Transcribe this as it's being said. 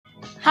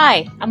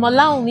Hi, I'm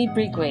Olaomi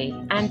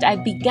Brigwe, and I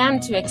began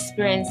to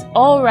experience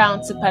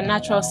all-round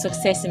supernatural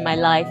success in my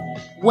life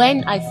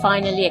when I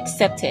finally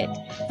accepted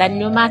that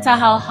no matter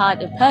how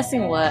hard a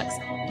person works,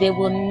 they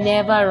will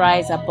never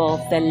rise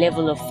above their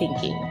level of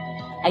thinking.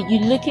 Are you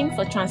looking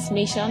for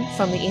transformation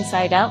from the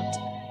inside out?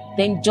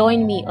 Then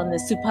join me on the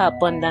Super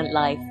Abundant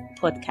Life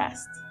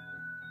podcast.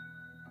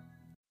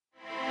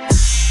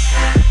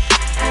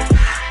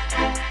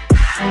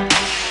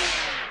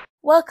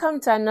 Welcome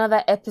to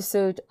another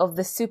episode of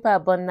the Super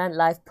Abundant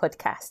Life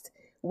podcast,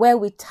 where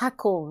we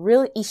tackle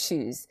real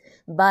issues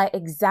by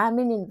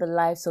examining the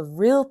lives of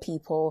real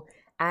people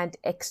and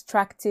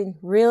extracting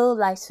real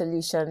life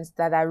solutions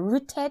that are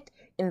rooted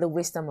in the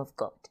wisdom of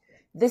God.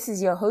 This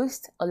is your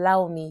host,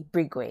 Olaomi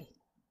Brigwe.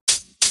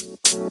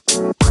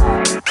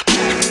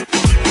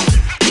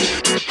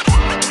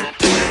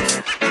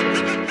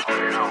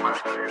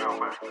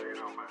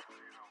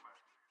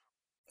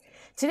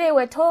 Today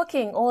we're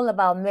talking all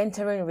about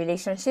mentoring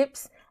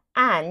relationships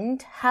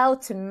and how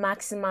to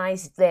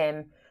maximize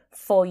them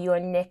for your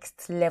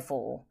next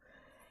level.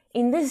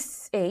 In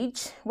this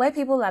age, where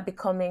people are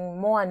becoming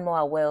more and more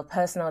aware of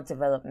personal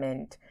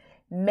development,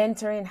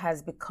 mentoring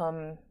has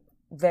become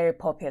very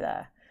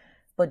popular.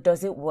 But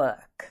does it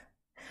work?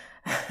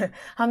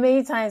 How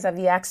many times have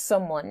you asked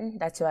someone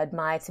that you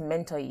admire to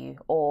mentor you,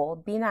 or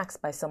been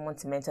asked by someone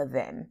to mentor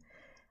them,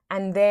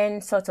 and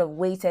then sort of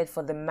waited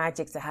for the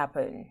magic to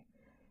happen?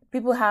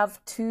 People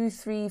have 2,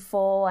 3,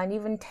 4, and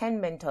even 10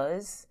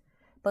 mentors,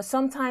 but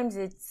sometimes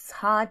it's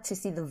hard to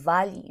see the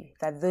value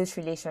that those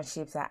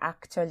relationships are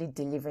actually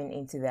delivering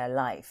into their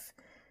life.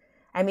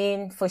 I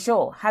mean, for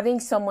sure, having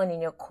someone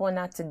in your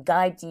corner to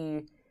guide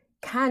you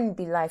can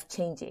be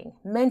life-changing.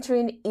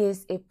 Mentoring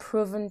is a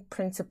proven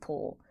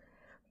principle,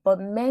 but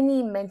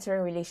many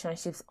mentoring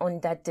relationships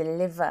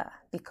under-deliver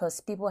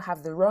because people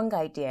have the wrong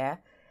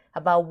idea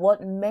about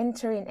what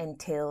mentoring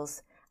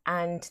entails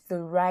and the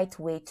right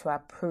way to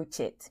approach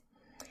it.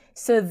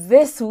 So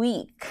this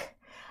week,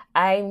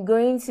 I'm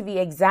going to be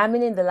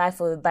examining the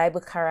life of a Bible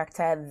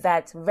character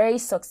that very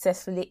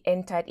successfully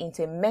entered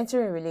into a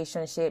mentoring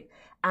relationship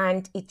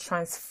and it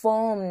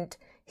transformed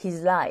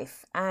his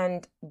life.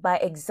 And by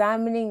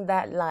examining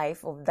that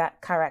life of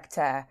that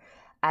character,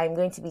 I'm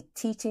going to be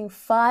teaching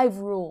 5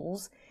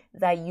 rules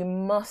that you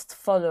must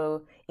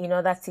follow in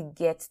order to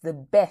get the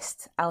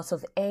best out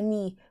of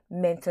any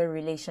mentor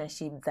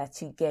relationship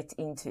that you get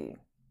into.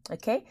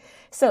 Okay,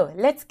 so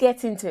let's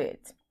get into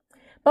it.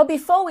 But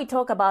before we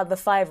talk about the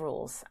 5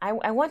 rules,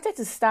 I wanted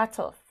to start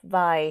off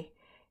by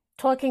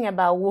talking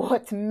about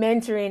what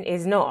mentoring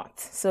is not.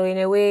 So in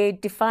a way,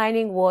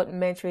 defining what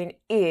mentoring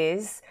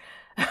is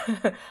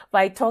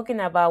by talking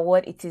about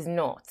what it is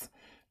not.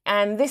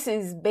 And this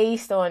is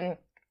based on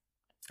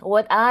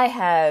what I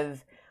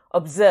have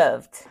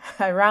observed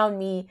around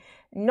me,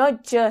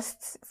 not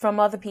just from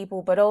other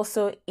people, but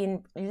also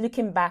in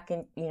looking back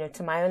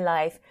to my own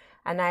life.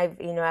 And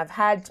I've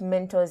had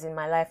mentors in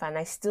my life and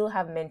I still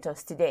have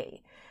mentors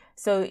today.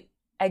 So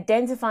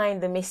identifying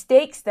the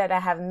mistakes that I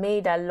have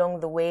made along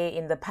the way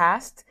in the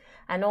past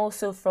and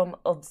also from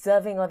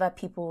observing other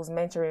people's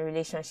mentoring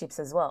relationships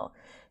as well.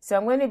 So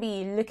I'm going to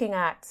be looking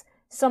at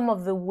some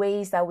of the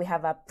ways that we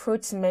have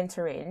approached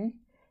mentoring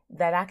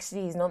that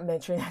actually is not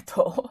mentoring at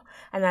all.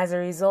 And as a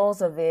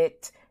result of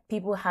it,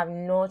 people have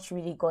not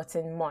really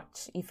gotten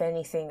much, if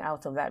anything,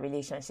 out of that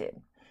relationship.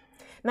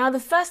 Now,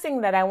 the first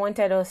thing that I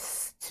wanted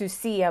us to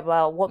see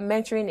about what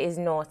mentoring is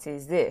not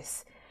is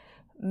this.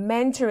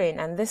 Mentoring,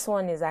 and this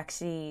one is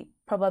actually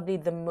probably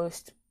the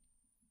most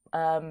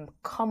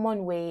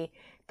common way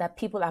that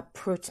people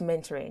approach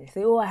mentoring.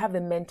 Say, I have a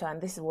mentor,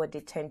 and this is what they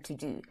tend to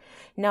do.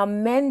 Now,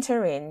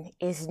 mentoring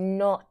is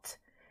not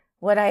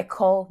what I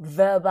call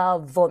verbal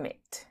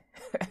vomit,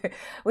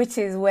 which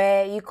is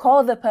where you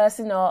call the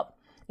person up,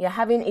 you're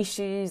having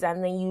issues,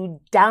 and then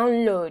you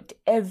download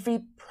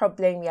every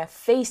problem you're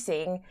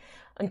facing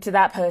onto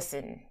that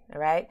person, all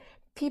right?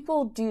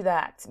 People do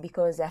that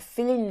because they're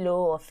feeling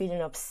low or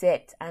feeling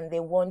upset and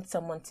they want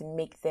someone to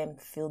make them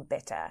feel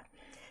better.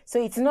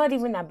 So it's not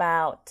even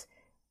about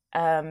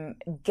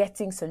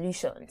getting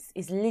solutions.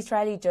 It's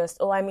literally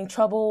just, I'm in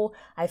trouble,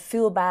 I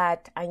feel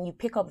bad, and you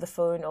pick up the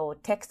phone or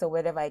text or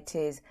whatever it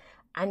is,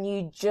 and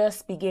you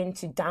just begin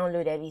to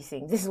download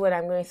everything. This is what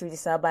I'm going through,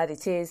 this is how bad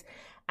it is.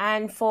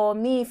 And for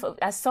me,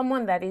 as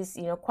someone that is,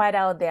 quite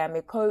out there, I'm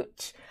a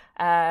coach,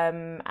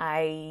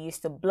 I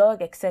used to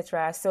blog,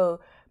 etc. So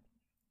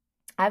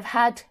I've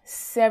had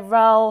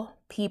several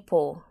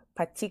people,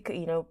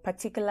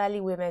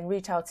 particularly women,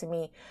 reach out to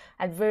me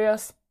at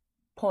various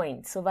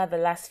points over the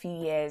last few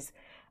years.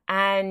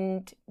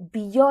 And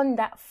beyond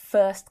that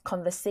first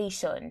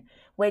conversation,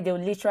 where they'll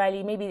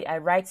literally, maybe I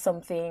write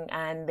something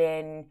and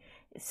then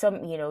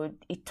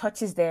it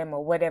touches them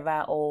or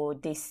whatever, or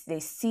they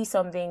see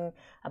something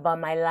about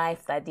my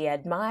life that they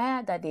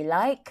admire, that they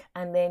like,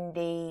 and then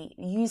they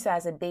use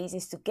as a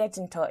basis to get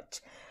in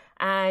touch.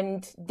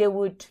 And they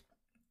would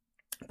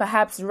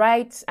perhaps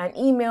write an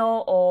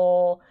email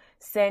or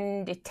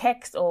send a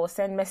text or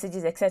send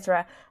messages,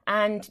 etc.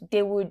 And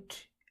they would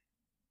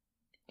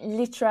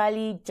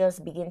literally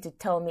just begin to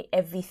tell me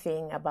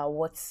everything about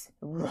what's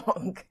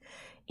wrong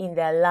in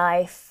their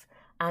life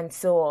and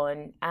so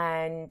on.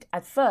 And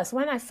at first,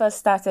 when I first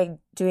started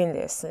doing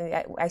this,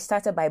 I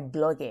started by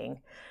blogging.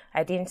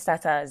 I didn't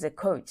start as a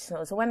coach.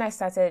 So when I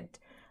started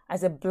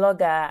as a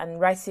blogger and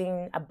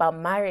writing about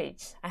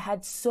marriage, I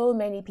had so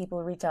many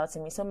people reach out to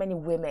me, so many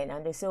women,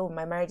 and they say, oh,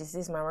 my marriage is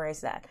this, my marriage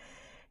is that.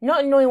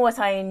 Not knowing what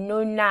I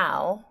know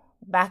now,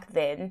 back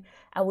then,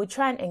 I would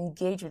try and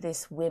engage with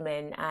these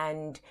women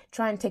and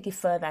try and take it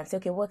further and say,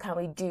 okay, what can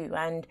we do?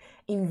 And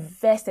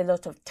invest a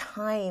lot of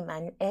time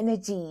and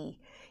energy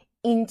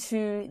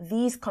into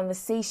these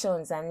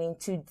conversations and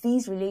into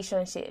these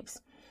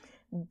relationships.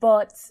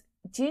 But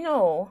do you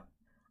know,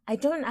 I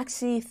don't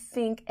actually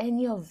think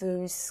any of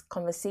those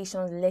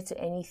conversations led to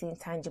anything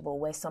tangible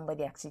where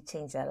somebody actually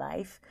changed their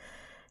life,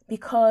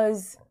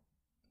 because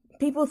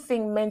people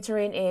think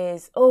mentoring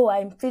is, oh,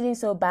 I'm feeling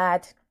so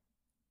bad,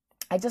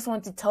 I just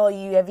want to tell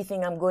you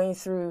everything I'm going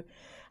through,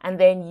 and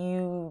then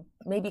you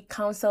maybe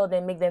counsel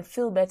them, make them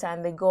feel better,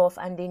 and they go off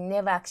and they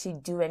never actually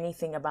do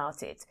anything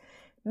about it.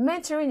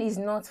 Mentoring is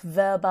not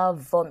verbal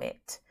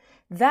vomit.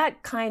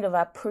 That kind of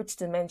approach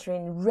to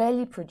mentoring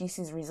rarely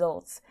produces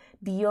results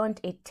beyond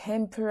a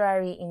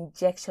temporary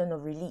injection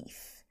of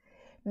relief.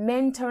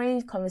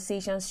 Mentoring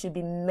conversations should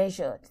be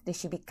measured, they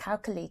should be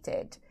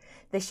calculated,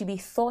 they should be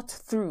thought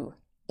through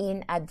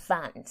in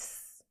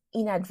advance.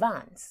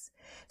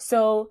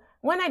 So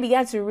when I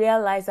began to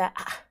realize that,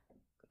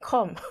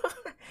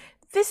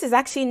 this is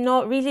actually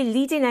not really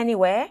leading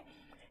anywhere.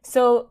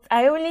 So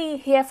I only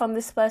hear from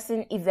this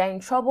person if they're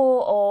in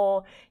trouble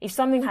or if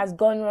something has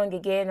gone wrong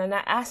again. And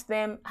I ask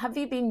them, have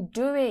you been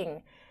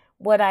doing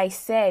what I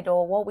said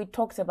or what we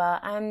talked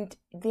about? And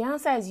the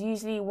answer is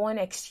usually one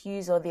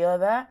excuse or the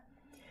other.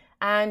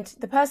 And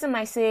the person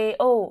might say,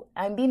 oh,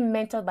 I'm being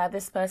mentored by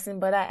this person,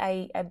 but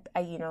I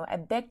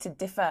beg to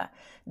differ.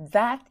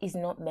 That is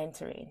not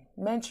mentoring.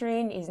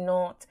 Mentoring is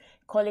not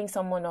calling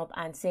someone up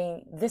and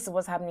saying, this is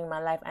what's happening in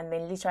my life, and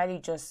then literally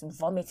just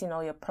vomiting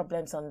all your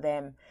problems on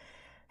them.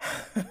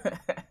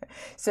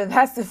 So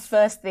that's the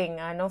first thing.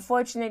 And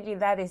unfortunately,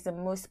 that is the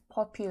most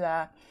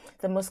popular,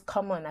 the most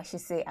common, I should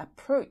say,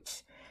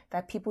 approach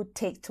that people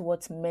take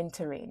towards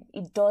mentoring.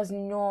 It does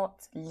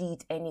not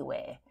lead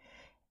anywhere.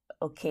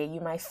 Okay, you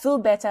might feel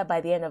better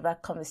by the end of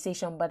that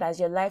conversation, but has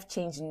your life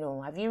changed?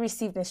 No. Have you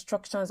received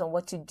instructions on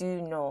what to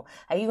do? No.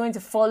 Are you going to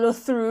follow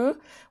through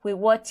with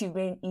what you've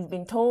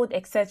been told,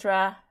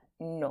 etc.?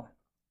 No.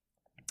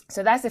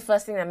 So that's the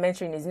first thing that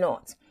mentoring is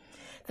not.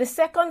 The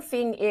second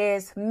thing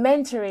is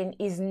mentoring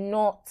is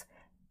not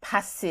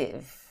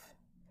passive.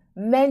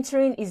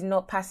 Mentoring is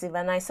not passive,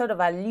 and I sort of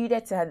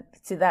alluded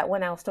to that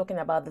when I was talking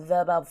about the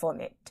verbal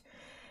vomit.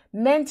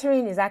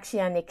 Mentoring is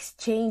actually an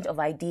exchange of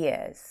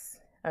ideas.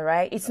 All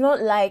right. It's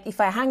not like if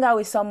I hang out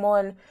with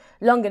someone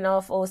long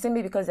enough or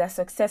simply because they're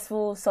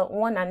successful, so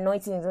one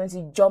anointing is going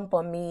to jump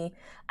on me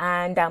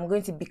and I'm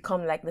going to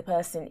become like the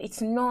person. It's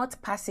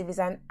not passive. It's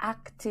an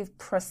active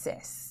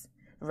process,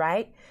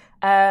 right?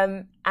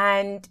 And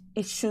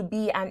it should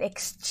be an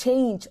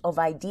exchange of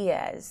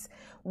ideas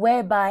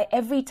whereby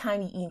every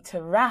time you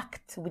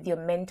interact with your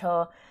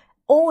mentor,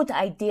 old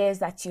ideas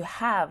that you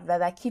have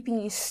that are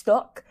keeping you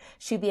stuck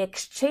should be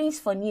exchanged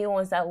for new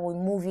ones that will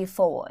move you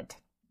forward.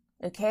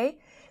 Okay?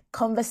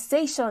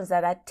 Conversations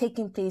that are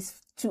taking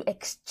place to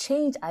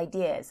exchange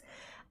ideas.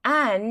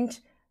 And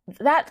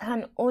that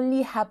can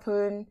only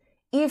happen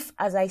if,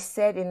 as I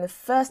said in the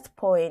first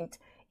point,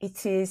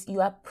 it is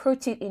you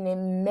approach it in a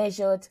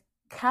measured,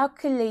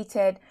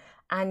 calculated,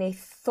 and a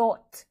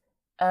thought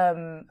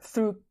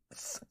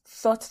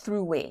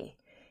through way.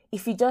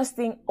 If you just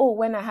think, oh,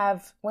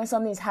 when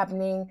something is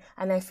happening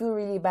and I feel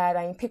really bad,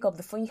 and you pick up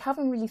the phone, you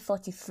haven't really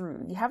thought it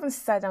through. You haven't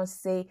sat down to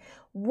say,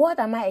 what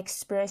am I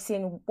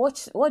experiencing?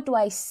 What do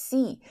I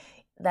see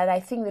that I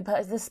think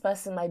this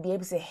person might be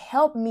able to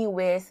help me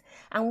with?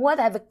 And what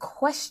are the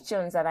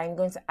questions that I'm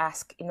going to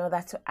ask in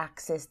order to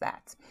access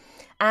that?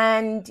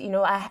 And,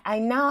 I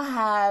now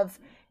have,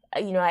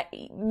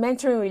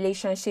 mentoring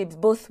relationships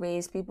both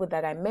ways, people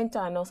that I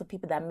mentor and also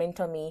people that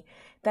mentor me,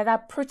 that are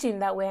approaching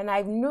that way. And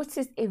I've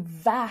noticed a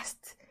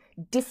vast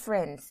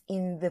difference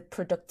in the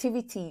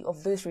productivity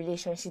of those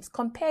relationships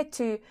compared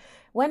to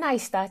when I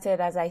started,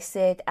 as I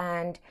said,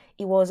 and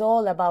it was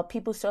all about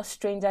people, just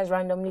strangers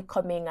randomly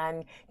coming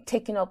and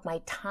taking up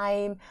my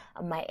time,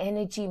 my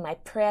energy, my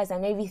prayers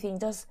and everything,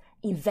 just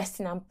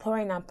investing and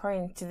pouring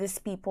into these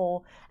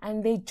people.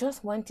 And they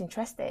just weren't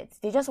interested.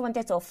 They just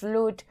wanted to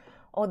offload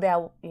all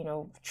their,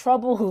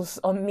 troubles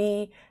on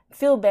me,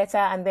 feel better,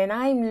 and then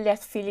I'm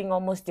left feeling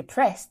almost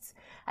depressed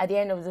at the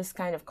end of those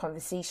kind of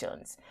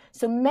conversations.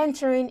 So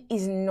mentoring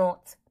is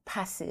not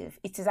passive.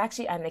 It is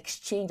actually an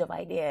exchange of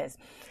ideas.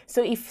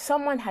 So if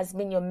someone has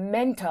been your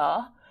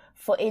mentor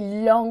for a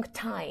long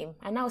time,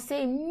 and I'll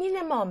say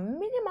minimum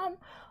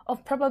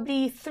of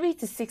probably 3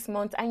 to 6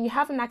 months, and you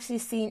haven't actually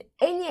seen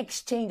any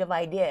exchange of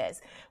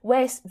ideas,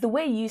 where the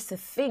way you used to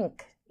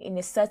think in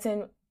a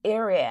certain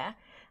area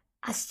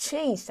has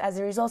changed as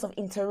a result of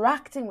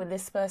interacting with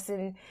this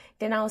person,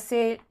 then I'll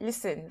say,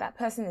 listen, that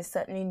person is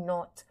certainly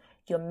not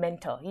your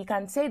mentor. You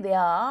can say they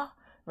are,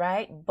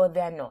 right? But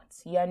they're not.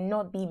 You're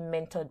not being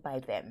mentored by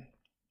them.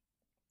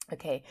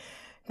 Okay.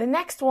 The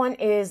next one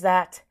is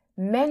that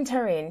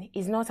mentoring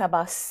is not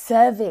about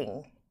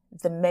serving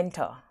the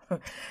mentor.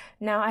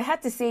 Now, I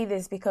had to say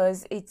this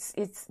because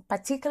it's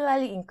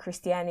particularly in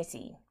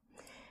Christianity.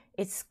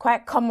 It's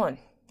quite common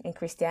in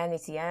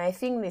Christianity, and I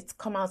think it's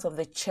come out of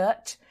the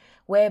church,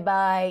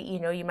 whereby,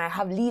 you might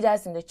have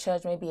leaders in the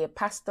church, maybe a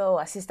pastor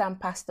or assistant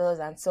pastors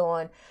and so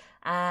on,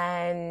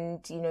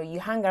 and, you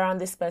hang around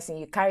this person,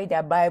 you carry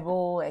their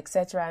Bible,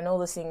 etc., and all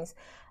those things,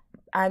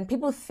 and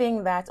people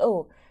think that,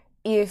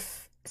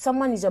 if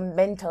someone is your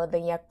mentor,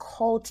 then you're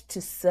called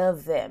to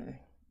serve them.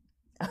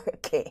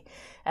 Okay,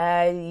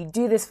 you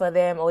do this for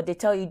them, or they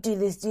tell you do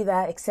this, do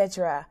that,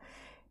 etc.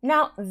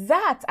 Now,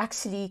 that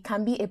actually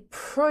can be a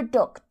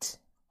product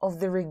of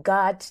the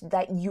regard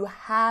that you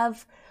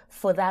have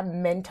for that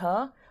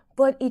mentor,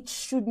 but it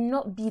should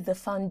not be the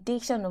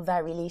foundation of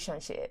that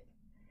relationship.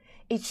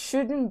 It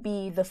shouldn't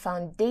be the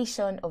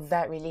foundation of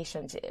that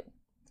relationship.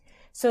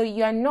 So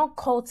you are not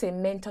called to a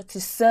mentor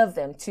to serve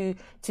them, to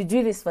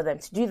do this for them,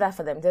 to do that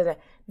for them.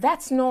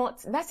 That's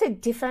a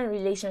different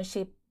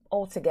relationship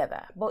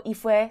altogether. But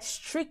if we're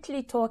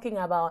strictly talking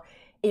about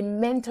a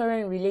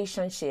mentoring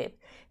relationship,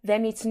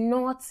 then it's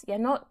not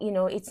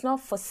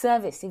for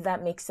service, if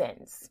that makes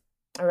sense.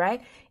 All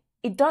right.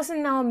 It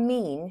doesn't now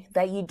mean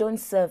that you don't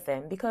serve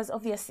them, because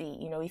obviously,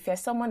 if you're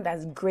someone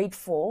that's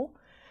grateful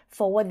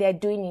for what they're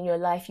doing in your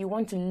life, you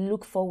want to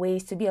look for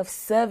ways to be of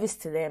service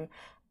to them.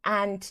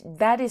 And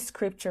that is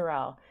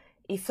scriptural.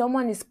 If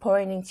someone is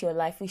pouring into your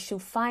life, we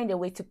should find a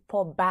way to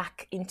pour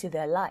back into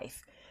their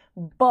life.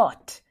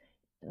 But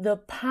the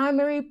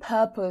primary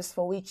purpose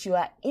for which you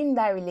are in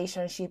that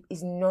relationship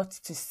is not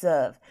to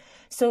serve.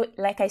 So,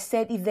 like I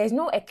said, if there's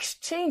no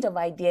exchange of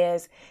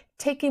ideas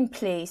taking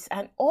place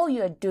and all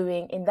you're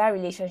doing in that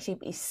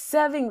relationship is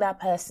serving that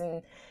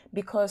person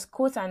because,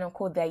 quote and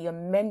unquote, they're your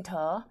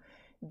mentor,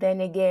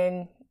 then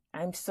again,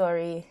 I'm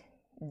sorry,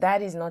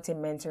 that is not a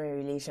mentoring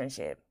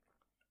relationship.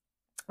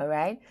 All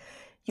right?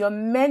 Your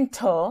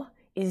mentor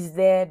is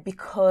there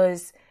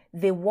because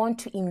they want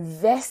to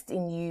invest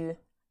in you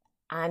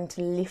and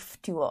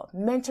lift you up.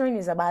 Mentoring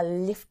is about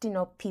lifting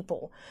up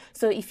people.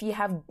 So if you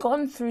have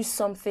gone through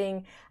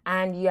something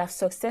and you have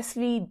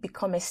successfully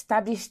become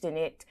established in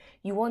it,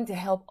 you want to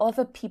help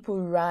other people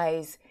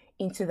rise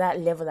into that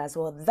level as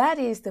well. That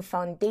is the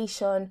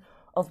foundation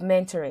of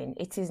mentoring.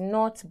 It is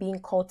not being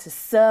called to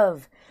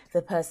serve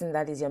the person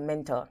that is your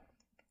mentor.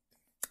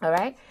 All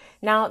right.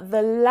 Now,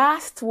 the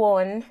last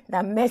one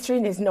that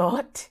mentoring is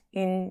not,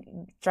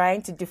 in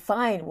trying to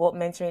define what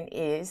mentoring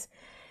is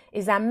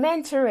that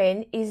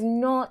mentoring is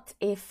not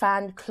a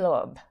fan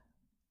club.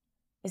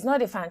 It's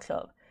not a fan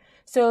club.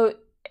 So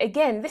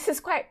again, this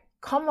is quite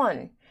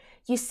common.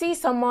 You see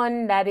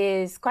someone that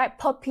is quite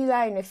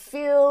popular in a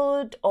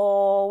field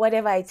or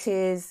whatever it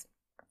is,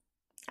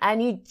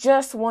 and you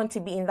just want to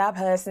be in that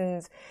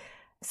person's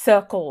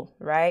circle,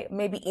 right?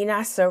 Maybe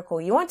inner circle.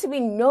 You want to be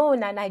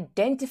known and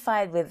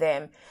identified with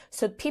them.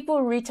 So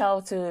people reach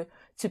out to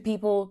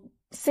people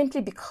simply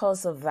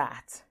because of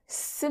that.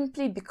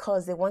 Simply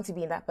because they want to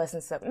be in that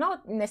person's circle.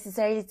 Not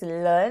necessarily to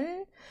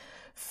learn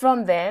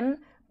from them,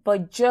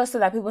 but just so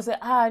that people say,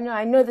 no,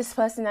 I know this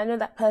person, I know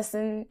that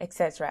person,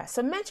 etc.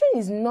 So mentoring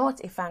is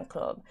not a fan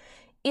club.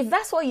 If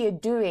that's what you're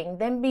doing,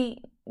 then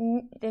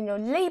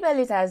label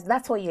it as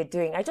that's what you're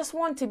doing. I just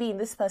want to be in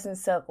this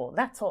person's circle.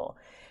 That's all.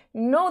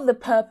 Know the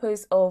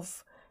purpose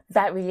of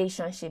that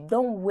relationship.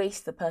 Don't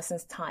waste the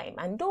person's time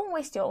and don't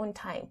waste your own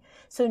time.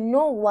 So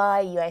know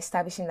why you are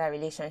establishing that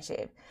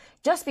relationship.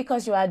 Just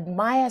because you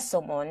admire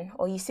someone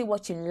or you see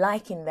what you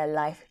like in their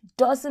life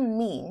doesn't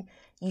mean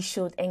you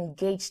should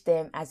engage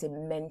them as a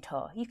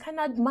mentor. You can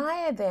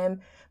admire them,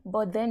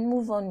 but then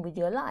move on with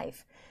your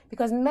life,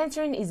 because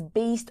mentoring is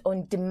based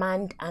on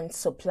demand and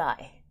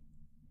supply.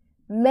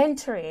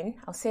 Mentoring,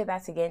 I'll say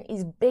that again,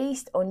 is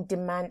based on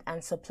demand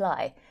and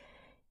supply.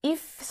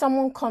 If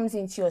someone comes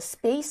into your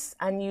space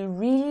and you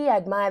really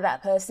admire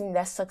that person,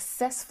 they're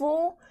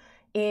successful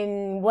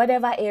in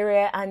whatever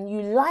area and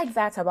you like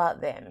that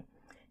about them,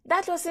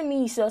 that doesn't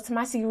mean you should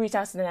automatically reach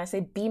out to them and say,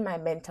 be my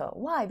mentor.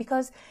 Why?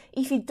 Because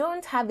if you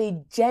don't have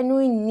a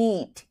genuine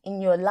need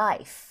in your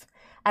life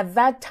at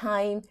that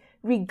time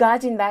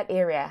regarding that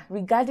area,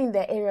 regarding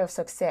the area of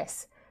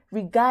success,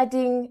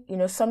 regarding,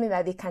 something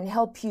that they can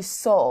help you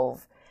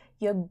solve,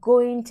 you're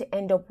going to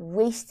end up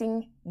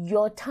wasting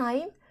your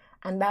time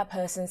and that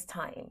person's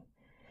time.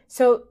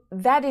 So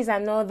that is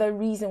another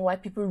reason why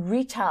people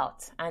reach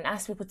out and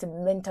ask people to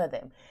mentor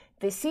them.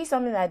 They see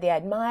something that they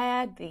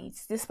admire,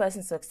 this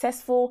person's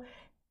successful.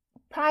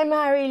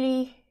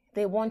 Primarily,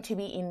 they want to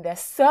be in their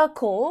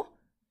circle,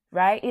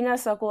 right? Inner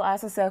circle,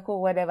 outer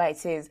circle, whatever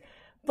it is.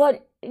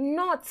 But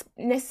not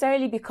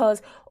necessarily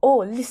because,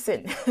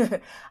 listen,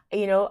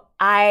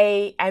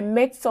 I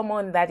met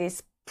someone that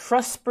is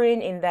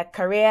prospering in their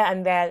career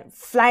and they're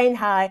flying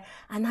high,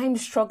 and I'm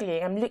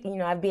struggling. I'm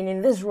looking, I've been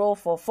in this role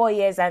for 4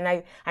 years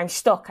and I'm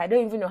stuck. I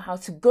don't even know how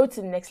to go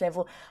to the next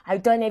level.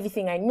 I've done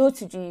everything I know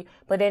to do,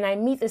 but then I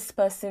meet this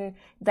person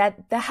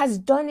that has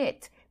done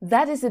it.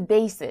 That is the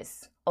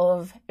basis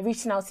of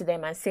reaching out to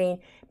them and saying,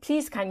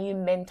 please, can you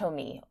mentor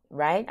me,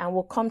 right? And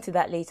we'll come to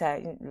that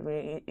later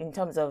in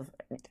terms of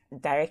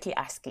directly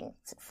asking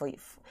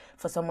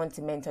for someone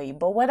to mentor you.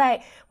 But what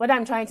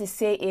I'm trying to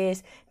say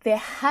is there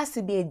has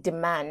to be a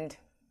demand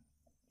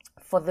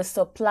for the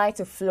supply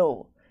to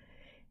flow,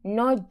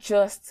 not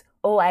just,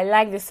 oh, I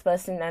like this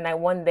person and I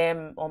want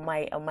them on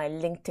my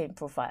LinkedIn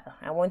profile.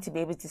 I want to be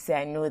able to say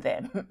I know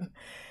them.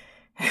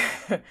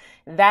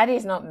 That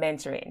is not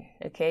mentoring.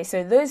 Okay,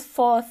 so those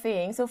 4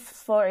 things, so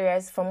 4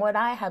 areas from what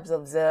I have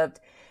observed,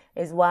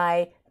 is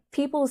why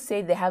people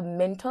say they have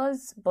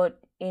mentors, but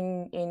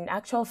in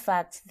actual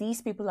fact,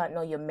 these people are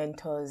not your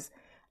mentors.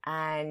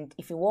 And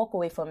if you walk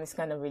away from this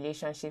kind of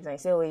relationships and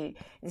say, oh,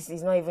 this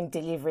is not even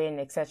delivering,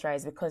 etc.,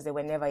 it's because they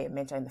were never your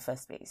mentor in the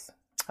first place.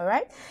 All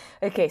right.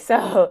 Okay,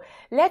 so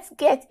let's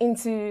get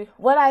into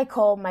what I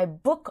call my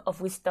book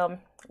of wisdom,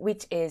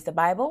 which is the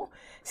Bible,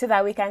 so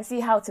that we can see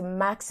how to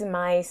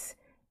maximize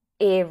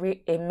a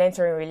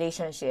mentoring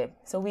relationship.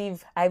 So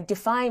I've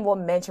defined what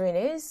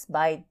mentoring is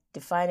by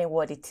defining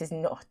what it is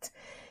not.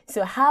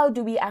 So how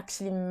do we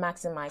actually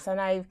maximize? And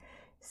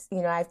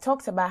I've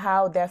talked about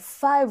how there are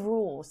 5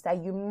 rules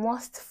that you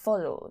must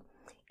follow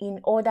in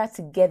order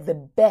to get the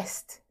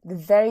best, the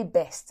very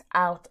best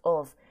out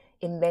of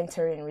a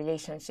mentoring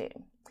relationship.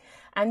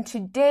 And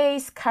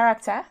today's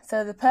character,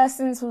 so the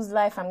person whose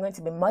life I'm going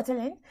to be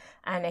modeling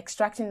and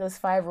extracting those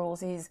 5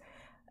 rules is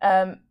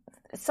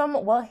it's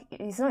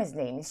not his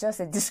name, it's just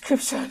a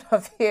description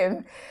of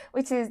him,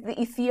 which is the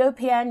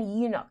Ethiopian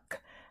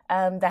eunuch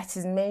that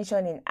is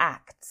mentioned in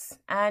Acts.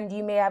 And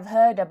you may have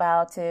heard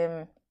about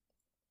him.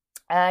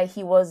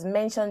 He was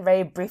mentioned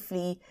very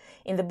briefly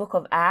in the book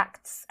of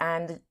Acts,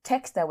 and the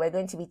text that we're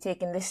going to be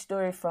taking this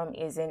story from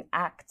is in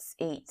Acts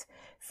 8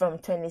 from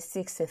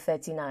 26 to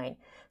 39.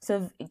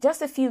 So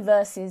just a few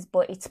verses,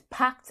 but it's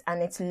packed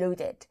and it's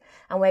loaded.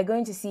 And we're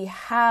going to see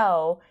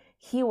how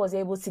he was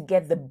able to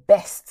get the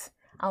best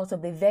out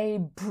of a very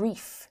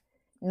brief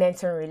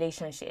mentoring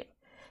relationship.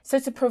 So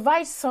to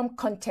provide some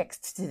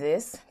context to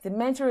this, the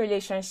mentoring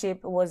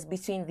relationship was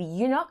between the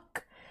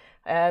eunuch,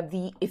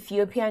 the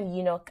Ethiopian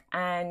eunuch,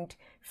 and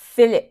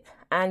Philip.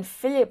 And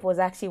Philip was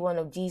actually one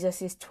of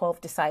Jesus's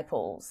 12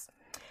 disciples.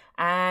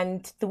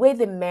 And the way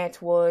they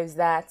met was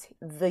that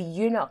the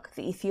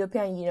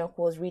Ethiopian eunuch,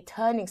 was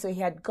returning. So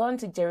he had gone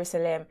to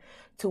Jerusalem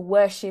to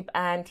worship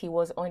and he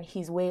was on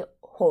his way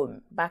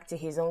home, back to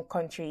his own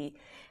country.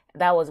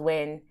 That was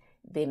when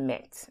they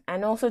met.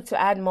 And also to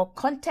add more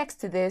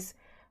context to this,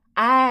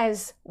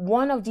 as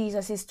one of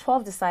Jesus's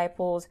 12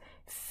 disciples,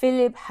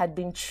 Philip had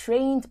been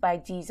trained by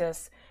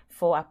Jesus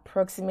for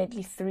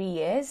approximately 3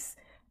 years,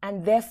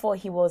 and therefore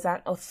he was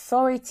an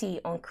authority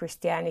on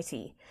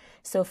Christianity.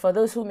 So for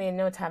those who may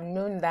not have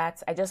known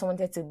that, I just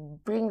wanted to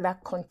bring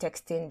that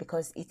context in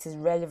because it is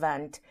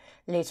relevant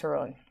later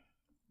on.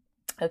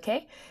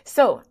 Okay,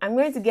 so I'm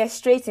going to get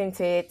straight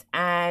into it,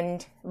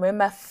 and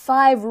remember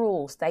 5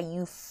 rules that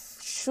you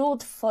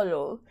should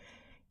follow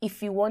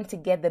if you want to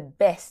get the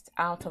best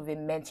out of a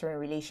mentoring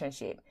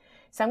relationship.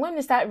 So I'm going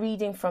to start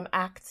reading from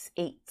Acts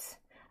 8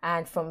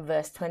 and from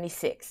verse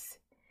 26.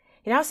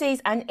 It now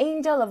says, an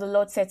angel of the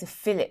Lord said to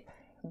Philip,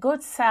 go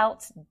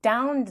south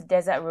down the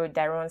desert road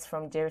that runs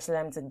from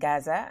Jerusalem to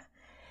Gaza.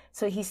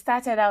 So he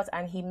started out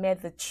and he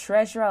met the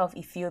treasurer of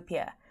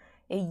Ethiopia,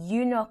 a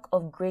eunuch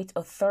of great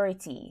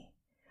authority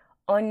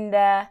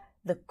under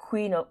the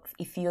queen of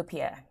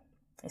Ethiopia.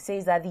 It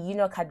says that the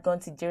eunuch had gone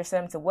to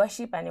Jerusalem to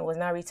worship and he was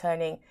now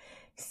returning.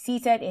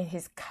 Seated in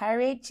his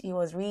carriage, he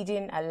was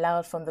reading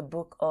aloud from the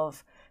book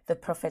of the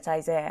prophet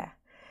Isaiah.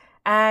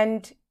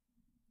 And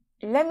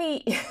let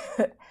me...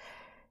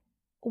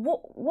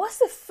 What's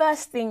the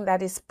first thing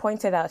that is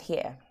pointed out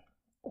here?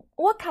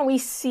 What can we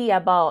see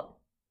about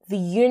the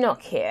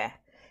eunuch here?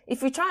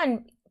 If we try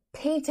and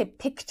paint a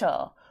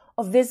picture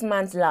of this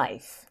man's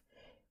life,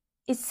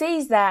 it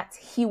says that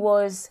he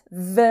was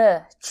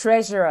the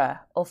treasurer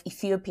of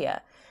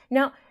Ethiopia.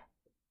 Now,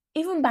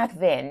 even back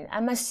then,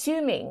 I'm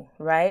assuming,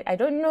 right? I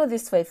don't know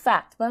this for a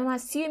fact, but I'm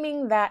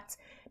assuming that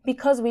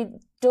because they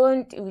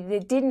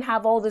didn't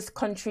have all those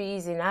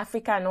countries in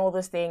Africa and all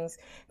those things,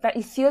 that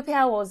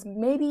Ethiopia was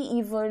maybe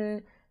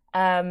even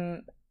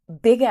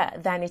bigger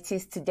than it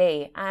is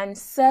today, and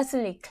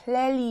certainly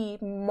clearly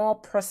more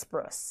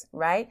prosperous,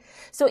 right?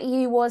 So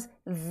he was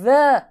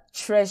the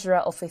treasurer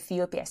of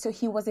Ethiopia. So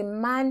he was a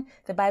man,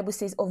 the Bible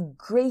says, of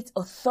great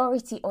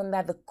authority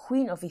under the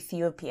queen of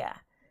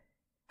Ethiopia.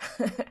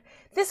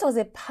 This was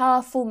a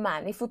powerful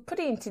man. If we put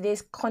it in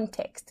today's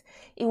context,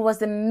 it was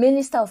the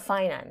minister of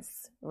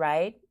finance,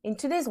 right? In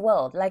today's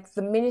world, like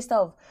the minister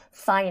of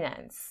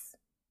finance.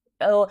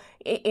 Or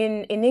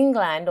in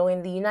England or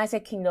in the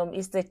United Kingdom,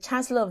 is the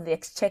chancellor of the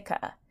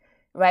exchequer,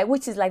 right?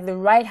 Which is like the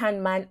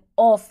right-hand man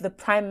of the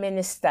prime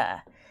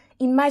minister.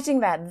 Imagine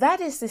that.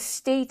 That is the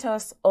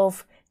status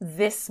of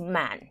this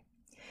man.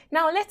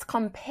 Now let's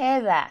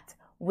compare that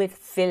with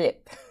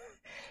Philip.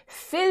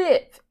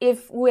 Philip,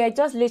 if we're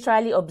just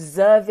literally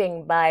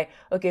observing by,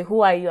 okay,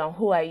 who are you and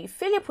who are you?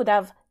 Philip would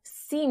have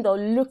seemed or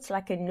looked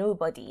like a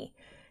nobody.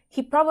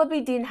 He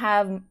probably didn't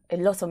have a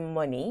lot of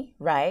money,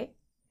 right?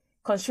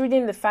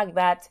 Considering the fact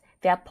that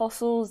the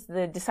apostles,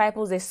 the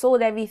disciples, they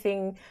sold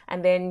everything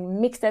and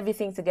then mixed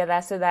everything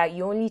together so that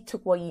you only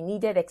took what you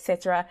needed,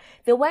 etc.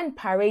 They weren't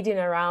parading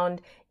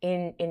around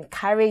in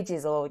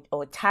carriages or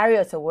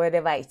chariots or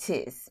whatever it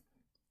is.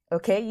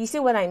 Okay, you see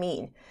what I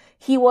mean?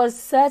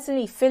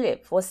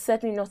 Philip was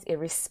certainly not a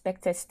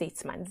respected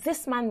statesman.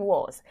 This man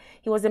was.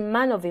 He was a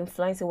man of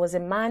influence. He was a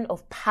man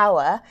of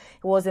power.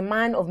 He was a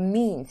man of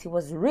means. He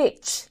was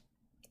rich.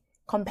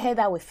 Compare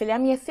that with Philip. I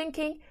mean, you're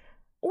thinking,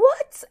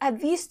 what are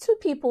these two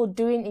people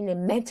doing in a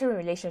mentoring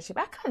relationship?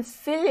 How can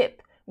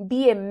Philip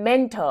be a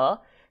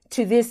mentor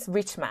to this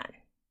rich man,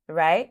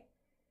 right?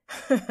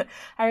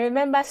 I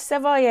remember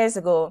several years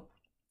ago,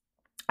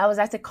 I was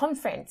at a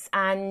conference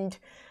and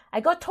I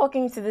got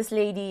talking to this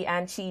lady,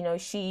 and she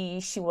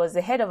was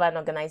the head of an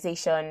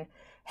organization,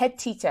 head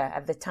teacher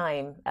at the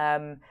time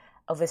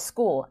of a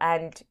school,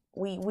 and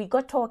we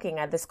got talking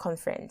at this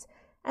conference.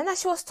 And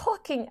as she was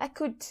talking, I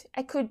could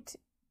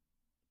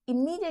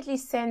immediately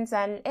sense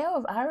an air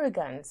of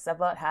arrogance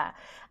about her,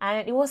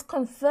 and it was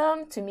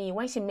confirmed to me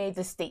when she made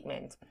this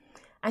statement.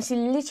 And she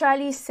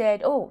literally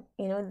said, "Oh,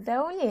 there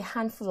are only a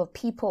handful of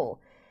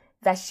people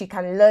that she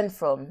can learn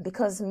from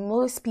because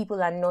most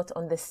people are not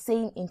on the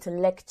same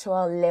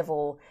intellectual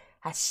level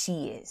as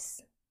she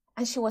is."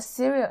 And she was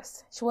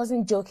serious. She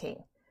wasn't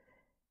joking.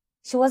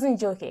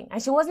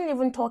 And she wasn't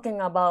even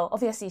talking about,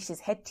 obviously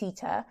she's head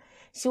teacher.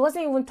 She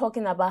wasn't even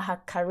talking about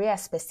her career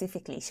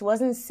specifically. She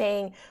wasn't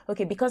saying,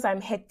 okay, because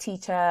I'm head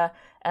teacher,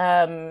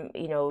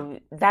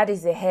 that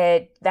is the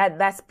head,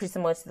 that's pretty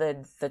much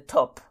the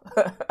top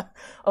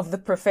of the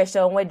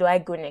profession. Where do I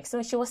go next?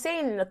 So she was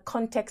saying in the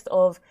context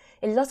of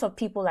a lot of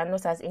people are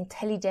not as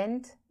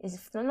intelligent.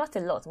 Not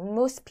a lot.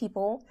 Most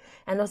people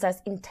are not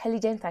as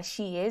intelligent as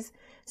she is.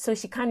 So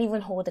she can't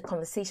even hold a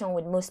conversation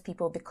with most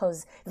people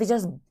because they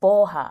just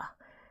bore her.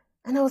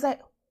 And I was like,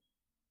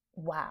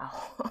 wow.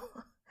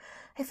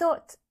 I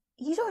thought,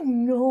 you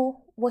don't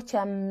know what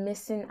you're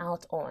missing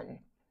out on.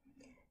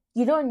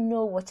 You don't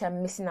know what you're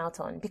missing out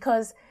on.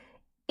 Because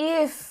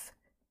if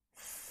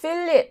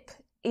Philip,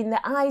 in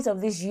the eyes of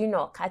this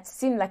eunuch, had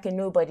seemed like a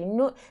nobody,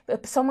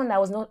 someone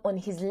that was not on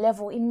his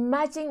level,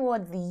 imagine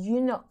what the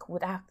eunuch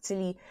would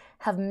actually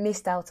have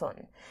missed out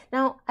on.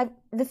 Now,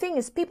 the thing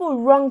is, people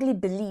wrongly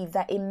believe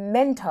that a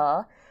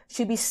mentor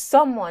should be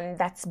someone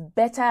that's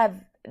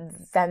better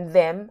than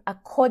them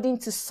according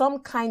to some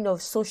kind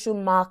of social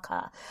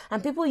marker.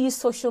 And people use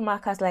social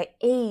markers like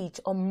age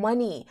or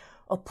money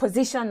or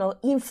position or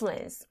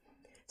influence.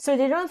 So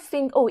they don't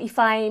think, oh, if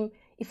I'm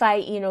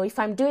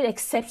doing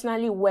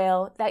exceptionally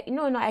well, that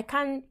I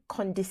can't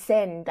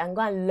condescend and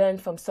go and learn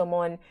from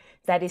someone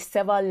that is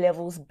several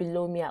levels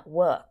below me at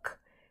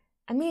work.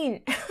 I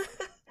mean,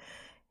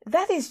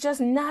 that is just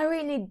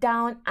narrowing it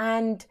down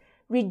and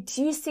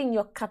reducing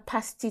your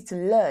capacity to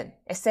learn,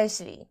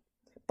 essentially.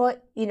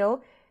 But,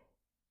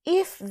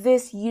 if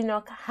this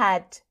eunuch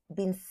had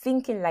been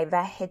thinking like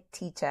that head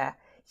teacher,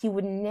 he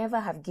would never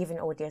have given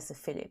audience to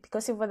Philip,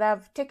 because he would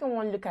have taken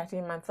one look at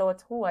him and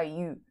thought, who are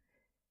you?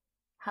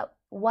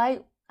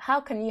 How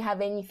can you have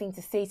anything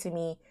to say to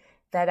me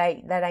that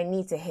I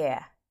need to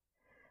hear?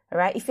 All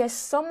right? If you're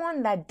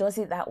someone that does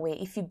it that way,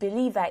 if you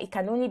believe that it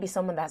can only be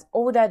someone that's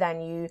older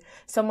than you,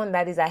 someone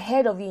that is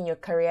ahead of you in your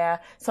career,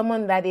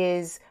 someone that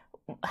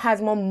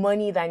has more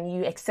money than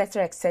you,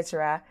 etc.,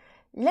 etc.,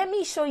 let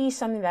me show you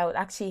something that would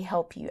actually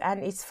help you.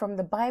 And it's from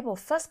the Bible,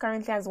 1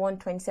 Corinthians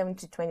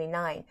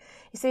 1:27-29.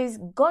 It says,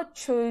 God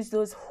chose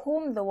those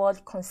whom the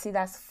world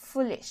considers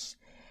foolish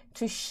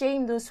to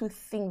shame those who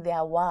think they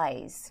are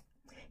wise.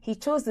 He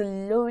chose the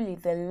lowly,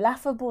 the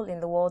laughable in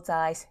the world's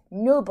eyes,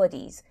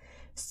 nobodies,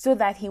 so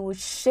that he would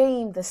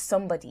shame the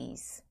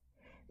somebodies.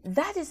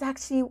 That is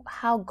actually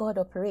how God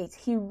operates.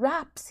 He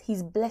wraps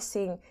his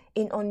blessing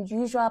in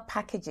unusual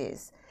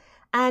packages.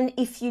 And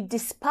if you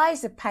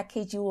despise the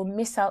package, you will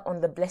miss out on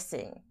the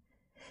blessing.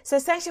 So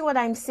essentially what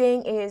I'm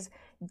saying is,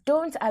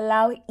 don't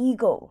allow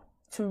ego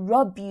to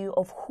rob you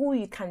of who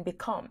you can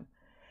become.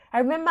 I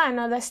remember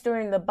another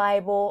story in the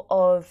Bible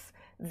of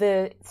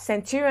the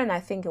centurion, I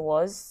think it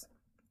was.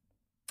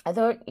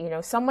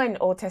 Somewhere in the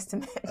Old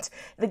Testament,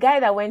 the guy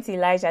that went to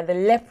Elijah, the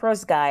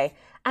leprous guy,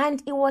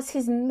 and it was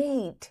his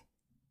maid.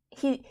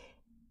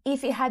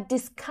 If he had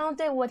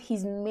discounted what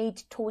his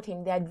maid told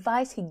him, the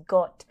advice he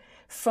got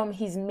from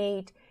his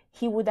maid,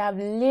 he would have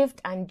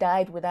lived and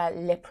died without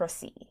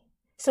leprosy.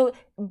 So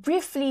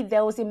briefly,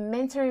 there was a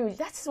mentoring.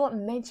 That's what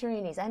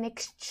mentoring is, an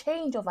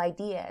exchange of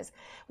ideas,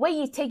 where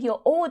you take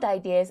your old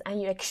ideas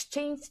and you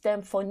exchange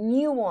them for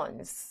new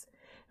ones,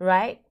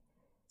 right?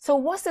 So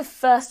what's the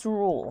first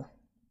rule?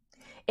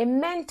 A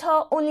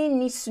mentor only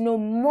needs to know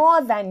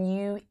more than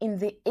you in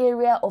the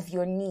area of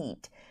your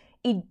need.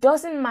 It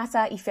doesn't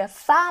matter if you're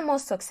far more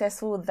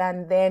successful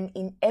than them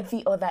in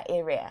every other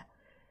area.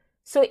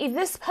 So if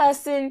this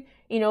person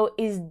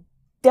is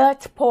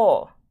dirt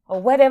poor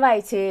or whatever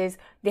it is.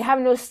 They have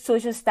no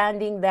social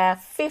standing. They're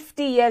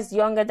 50 years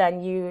younger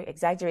than you,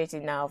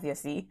 exaggerating now,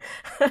 obviously,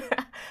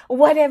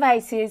 whatever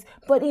it is.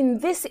 But in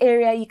this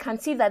area, you can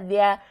see that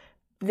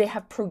they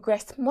have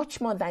progressed much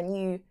more than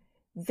you.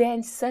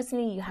 Then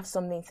certainly you have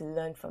something to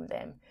learn from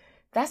them.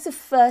 That's the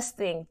first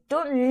thing.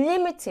 Don't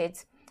limit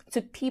it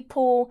to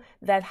people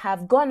that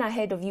have gone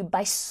ahead of you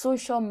by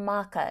social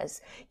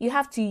markers. You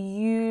have to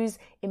use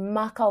a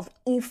marker of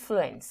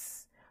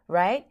influence,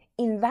 right?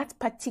 In that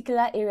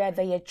particular area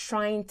that you're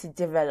trying to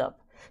develop.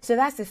 So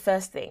that's the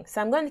first thing.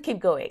 So I'm going to keep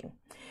going.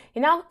 It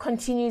now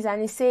continues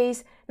and it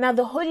says, now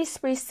the Holy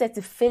Spirit said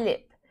to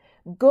Philip,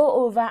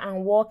 go over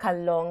and walk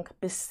along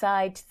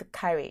beside the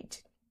carriage.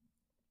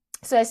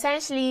 So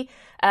essentially,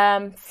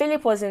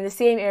 Philip was in the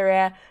same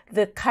area.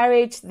 The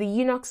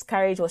eunuch's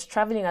carriage was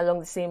traveling along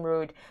the same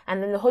road.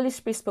 And then the Holy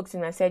Spirit spoke to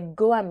him and said,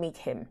 go and meet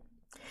him.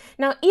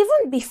 Now,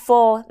 even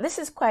before, this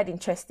is quite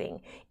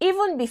interesting,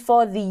 even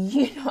before the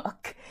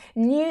eunuch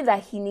knew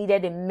that he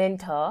needed a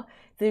mentor,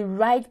 the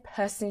right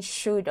person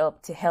showed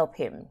up to help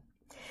him.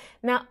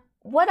 Now,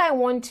 what I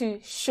want to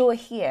show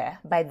here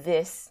by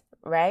this,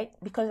 right,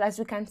 because as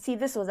we can see,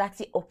 this was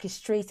actually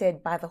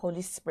orchestrated by the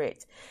Holy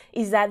Spirit,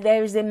 is that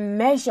there is a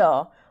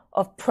measure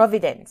of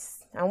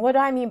providence. And what do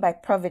I mean by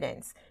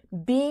providence?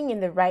 Being in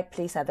the right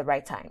place at the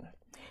right time.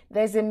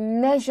 There's a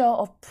measure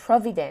of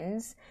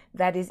providence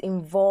that is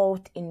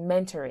involved in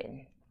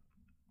mentoring,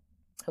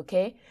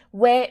 okay?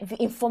 Where the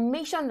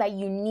information that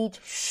you need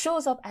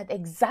shows up at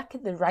exactly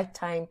the right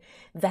time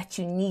that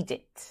you need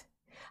it.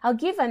 I'll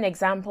give an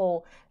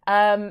example.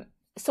 There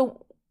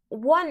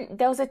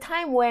was a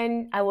time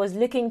when I was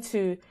looking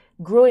to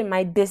grow in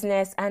my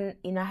business and,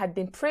 I had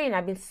been praying,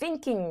 I've been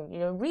thinking,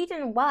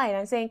 reading why, and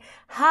I'm saying,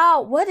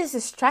 what is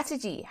the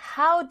strategy?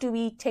 How do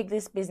we take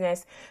this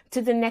business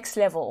to the next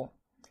level?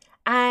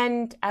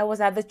 And I was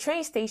at the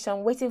train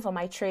station waiting for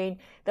my train.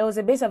 There was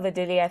a bit of a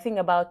delay, I think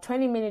about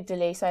 20-minute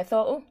delay. So I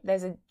thought,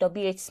 there's a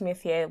W.H.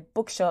 Smith here,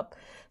 bookshop.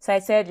 So I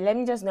said, let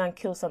me just go and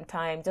kill some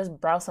time, just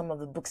browse some of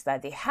the books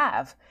that they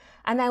have.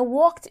 And I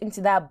walked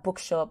into that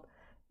bookshop,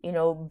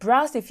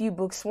 browsed a few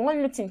books.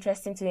 One looked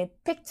interesting to me,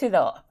 picked it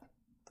up.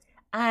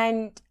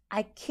 And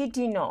I kid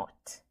you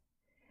not,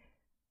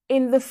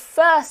 in the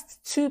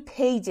first 2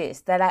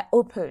 pages that I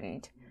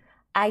opened,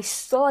 I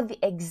saw the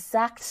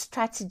exact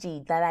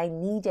strategy that I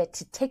needed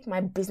to take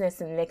my business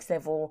to the next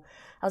level.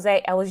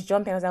 I was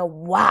jumping. I was like,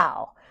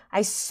 wow.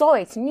 I saw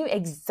it, knew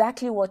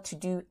exactly what to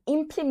do,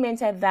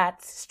 implemented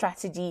that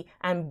strategy,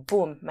 and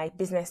boom, my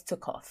business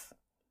took off.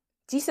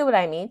 Do you see what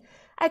I mean?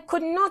 I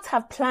could not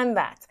have planned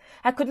that.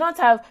 I could not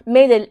have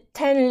made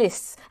 10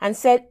 lists and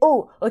said,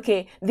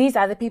 okay, these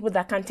are the people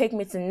that can take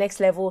me to the next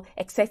level,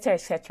 etc.,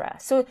 etc.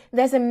 So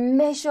there's a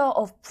measure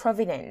of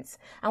providence.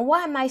 And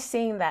why am I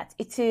saying that?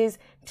 It is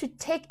to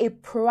take a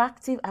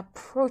proactive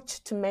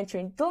approach to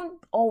mentoring. Don't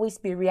always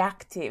be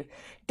reactive.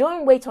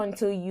 Don't wait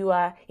until you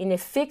are in a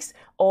fix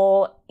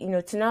or,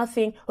 to now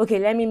think, okay,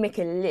 let me make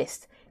a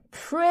list.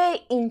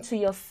 Pray into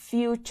your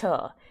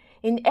future.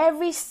 In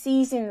every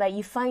season that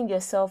you find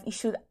yourself, you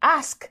should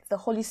ask the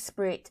Holy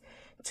Spirit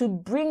to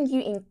bring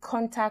you in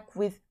contact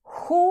with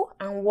who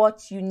and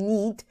what you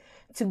need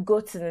to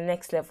go to the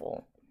next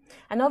level.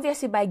 And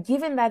obviously, by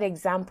giving that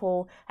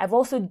example, I've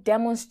also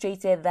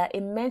demonstrated that a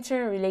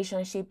mentoring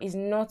relationship is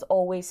not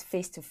always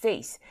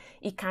face-to-face.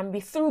 It can be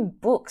through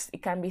books,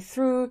 it can be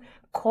through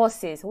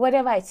courses,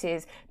 whatever it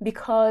is,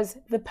 because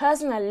the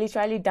person has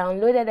literally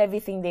downloaded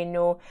everything they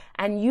know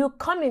and you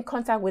come in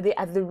contact with it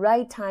at the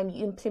right time,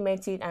 you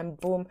implement it, and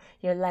boom,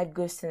 your life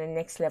goes to the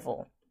next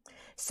level.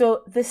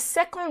 So the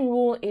second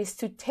rule is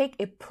to take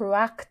a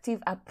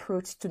proactive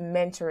approach to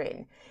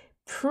mentoring.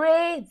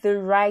 Pray the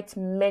right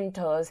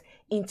mentors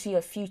into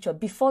your future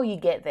before you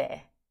get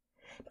there.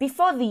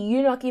 Before the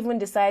eunuch even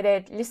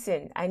decided,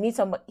 listen, I need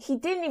somebody, he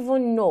didn't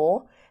even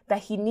know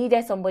that he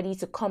needed somebody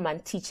to come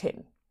and teach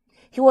him.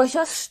 He was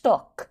just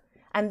stuck,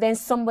 and then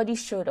somebody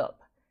showed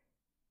up,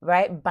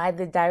 right, by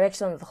the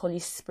direction of the Holy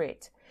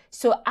Spirit.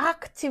 So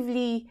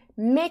actively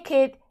make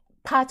it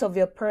part of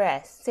your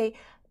prayers. Say,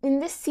 in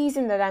this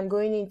season that I'm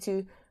going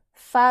into,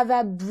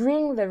 Father,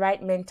 bring the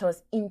right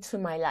mentors into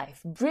my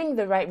life. Bring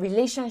the right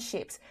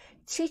relationships.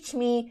 Teach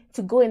me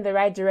to go in the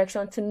right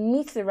direction, to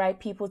meet the right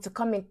people, to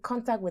come in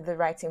contact with the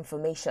right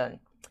information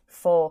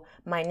for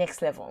my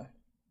next level.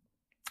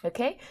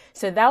 Okay,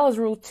 so that was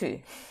rule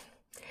 2.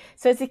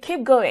 So to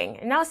keep going,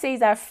 it now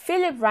says that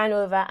Philip ran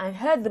over and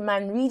heard the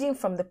man reading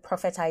from the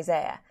prophet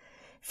Isaiah.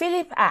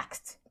 Philip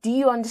asked, do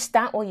you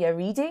understand what you're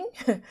reading?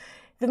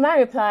 The man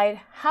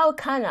replied, how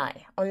can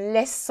I,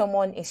 unless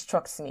someone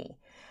instructs me?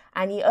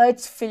 And he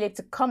urged Philip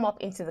to come up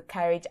into the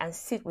carriage and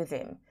sit with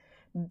him.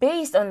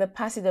 Based on the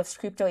passage of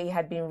scripture he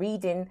had been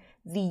reading,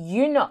 the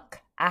eunuch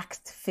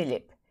asked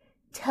Philip,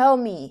 tell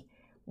me,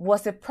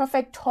 was the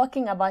prophet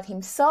talking about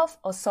himself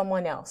or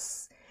someone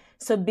else?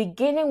 So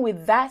beginning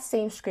with that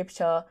same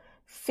scripture,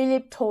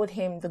 Philip told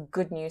him the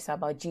good news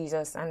about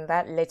Jesus, and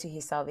that led to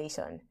his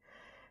salvation.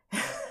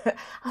 I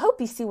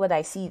hope you see what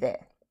I see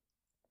there.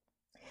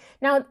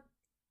 Now,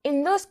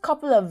 in those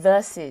couple of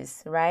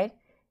verses, right,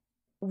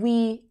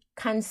 we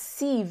can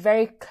see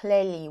very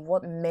clearly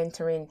what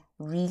mentoring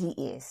really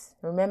is.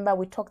 Remember,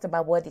 we talked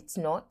about what it's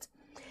not.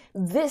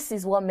 This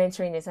is what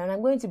mentoring is, and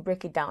I'm going to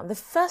break it down. The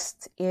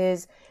first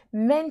is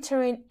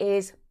mentoring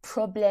is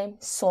problem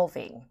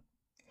solving.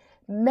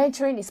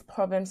 Mentoring is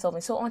problem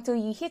solving. So until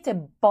you hit a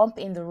bump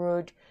in the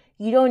road,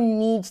 you don't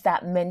need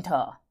that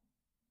mentor.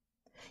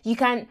 You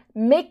can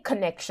make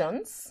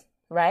connections,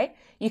 right?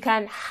 You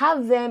can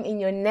have them in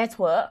your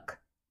network,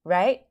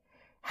 right?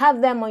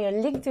 Have them on your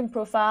LinkedIn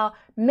profile,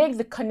 make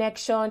the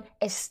connection,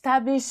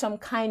 establish some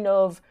kind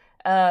of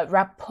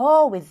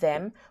rapport with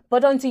them.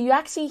 But until you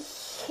actually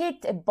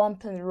hit a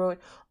bump in the road,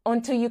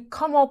 until you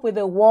come up with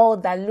a wall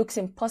that looks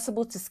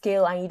impossible to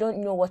scale and you don't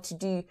know what to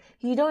do,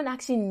 you don't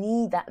actually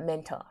need that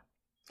mentor.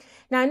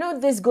 Now, I know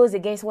this goes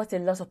against what a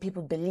lot of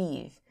people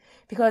believe,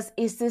 because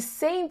it's the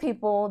same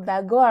people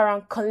that go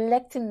around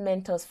collecting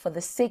mentors for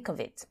the sake of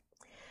it.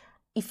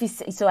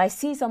 So I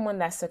see someone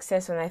that's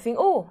successful and I think,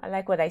 oh, I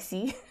like what I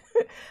see.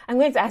 I'm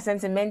going to ask them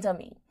to mentor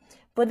me.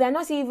 But they're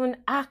not even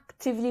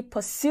actively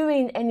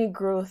pursuing any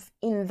growth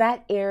in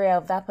that area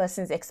of that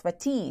person's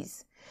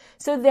expertise.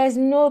 So there's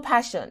no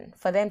passion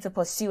for them to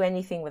pursue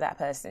anything with that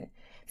person.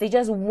 They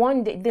just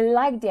they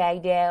like the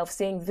idea of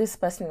saying this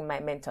person is my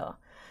mentor.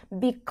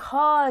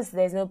 Because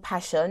there's no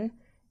passion,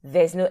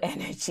 there's no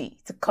energy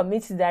to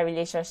commit to that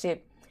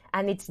relationship,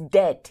 and it's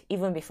dead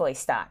even before it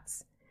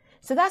starts.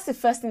 So that's the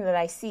first thing that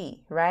I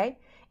see, right?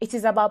 It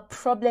is about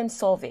problem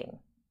solving.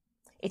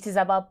 It is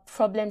about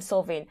problem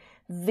solving.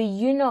 The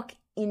eunuch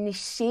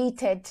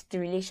initiated the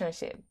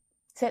relationship.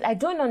 Said, I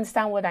don't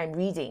understand what I'm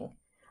reading.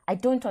 I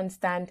don't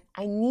understand.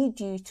 I need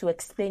you to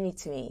explain it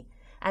to me.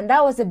 And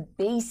that was the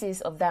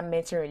basis of that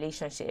mentor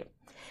relationship.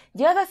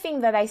 The other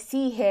thing that I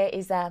see here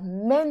is that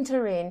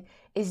mentoring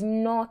is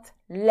not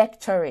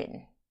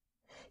lecturing.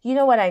 You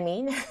know what I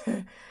mean?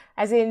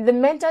 As in, the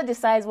mentor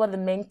decides what the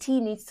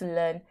mentee needs to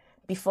learn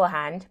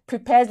beforehand,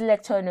 prepares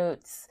lecture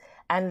notes,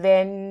 and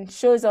then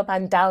shows up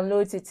and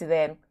downloads it to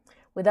them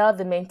without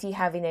the mentee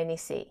having any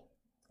say.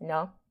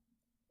 No,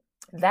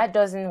 that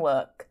doesn't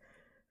work,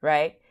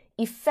 right?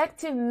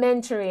 Effective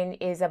mentoring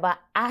is about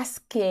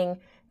asking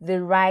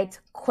the right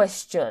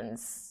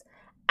questions.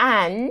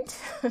 And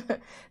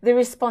the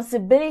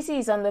responsibility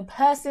is on the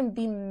person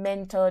being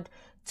mentored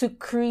to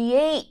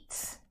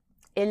create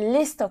a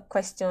list of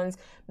questions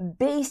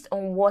based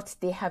on what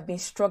they have been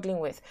struggling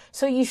with.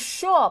 So you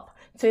show up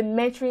to a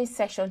mentoring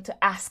session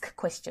to ask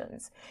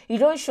questions. You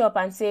don't show up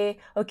and say,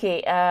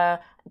 okay,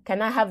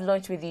 can I have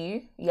lunch with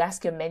you? You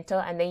ask your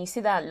mentor, and then you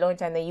sit down at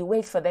lunch and then you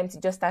wait for them to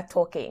just start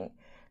talking.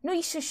 No,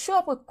 you should show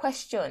up with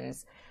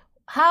questions.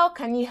 How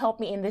can you help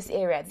me in this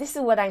area? This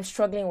is what I'm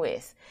struggling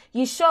with.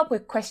 You show up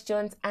with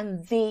questions,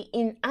 and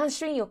in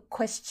answering your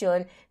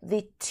question,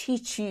 they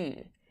teach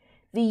you.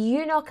 The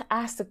eunuch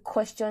asked a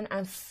question,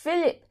 and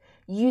Philip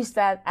used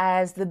that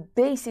as the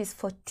basis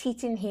for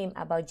teaching him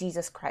about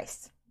Jesus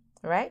Christ.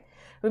 Right?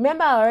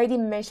 Remember, I already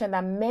mentioned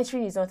that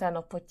mentoring is not an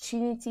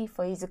opportunity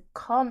for you to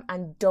come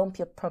and dump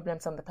your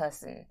problems on the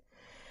person.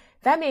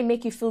 That may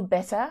make you feel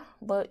better,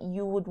 but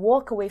you would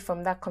walk away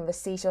from that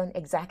conversation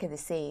exactly the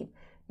same.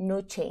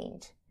 No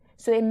change.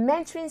 So a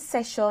mentoring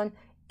session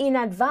in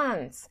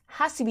advance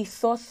has to be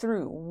thought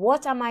through.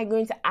 What am I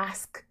going to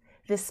ask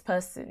this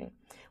person?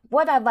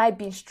 What have I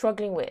been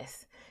struggling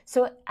with?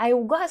 So I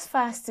will go as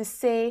far as to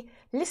say,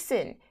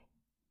 listen,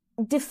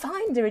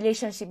 define the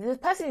relationship. If the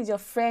person is your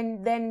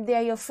friend, then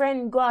they're your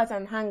friend. Go out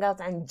and hang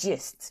out and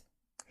gist.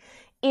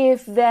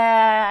 If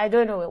they're, I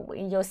don't know,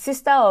 your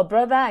sister or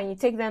brother and you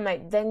take them,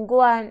 then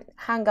go and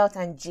hang out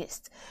and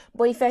gist.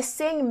 But if you're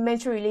saying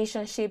mentor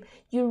relationship,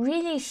 you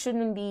really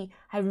shouldn't be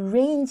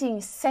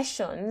arranging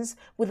sessions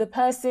with a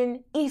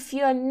person if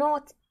you're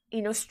not,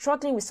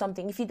 struggling with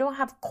something, if you don't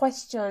have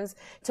questions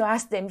to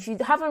ask them, if you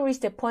haven't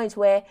reached a point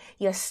where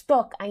you're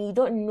stuck and you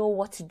don't know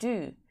what to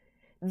do.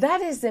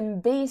 That is the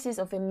basis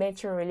of a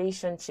mentor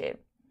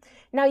relationship.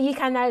 Now, you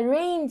can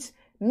arrange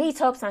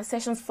meetups and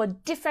sessions for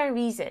different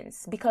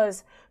reasons,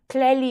 because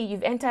clearly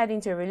you've entered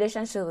into a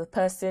relationship with a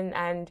person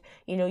and,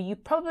 you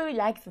probably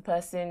like the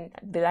person,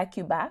 they like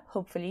you back,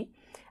 hopefully,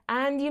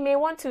 and you may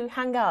want to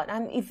hang out.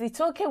 And if it's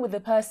okay with the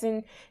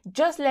person,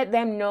 just let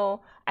them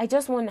know, I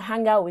just want to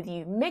hang out with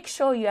you. Make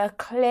sure you are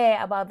clear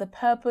about the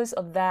purpose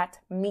of that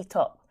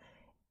meetup.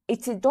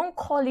 Don't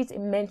call it a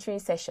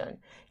mentoring session.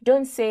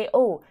 Don't say,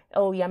 oh,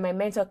 you're my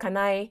mentor, can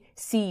I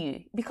see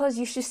you? Because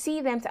you should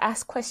see them to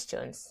ask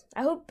questions.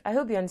 I hope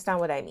you understand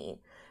what I mean.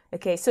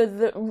 Okay, so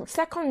the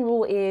second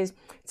rule is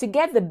to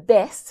get the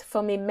best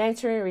from a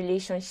mentoring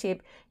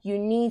relationship, you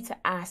need to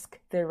ask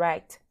the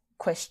right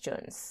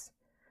questions.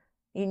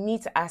 You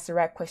need to ask the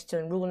right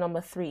question. Rule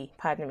number 3,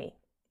 pardon me.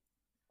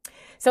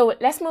 So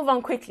let's move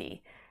on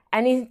quickly.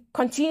 And it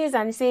continues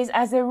and it says,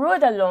 as they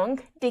rode along,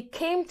 they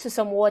came to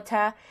some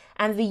water,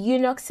 and the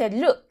eunuch said,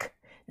 look,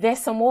 there's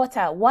some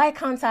water. Why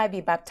can't I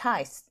be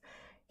baptized?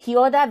 He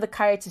ordered the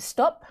carriage to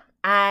stop,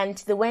 and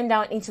they went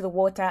down into the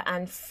water,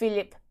 and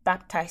Philip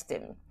baptized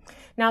him.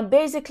 Now,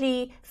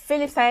 basically,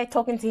 Philip started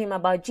talking to him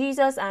about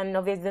Jesus, and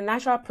obviously the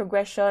natural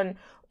progression,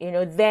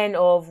 then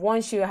of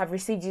once you have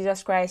received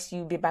Jesus Christ,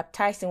 you'll be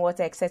baptized in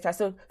water, etc.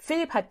 So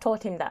Philip had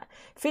taught him that.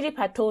 Philip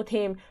had told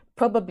him,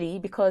 probably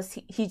because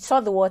he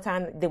saw the water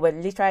and they were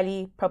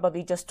literally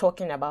probably just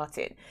talking about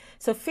it.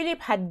 So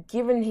Philip had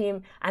given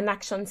him an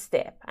action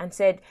step and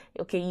said,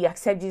 okay, you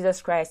accept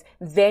Jesus Christ,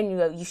 then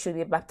you should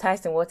be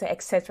baptized in water,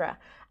 etc.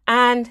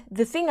 And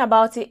the thing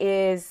about it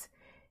is,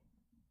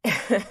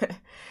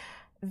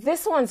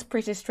 this one's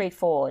pretty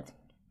straightforward.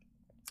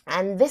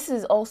 And this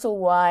is also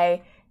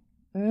why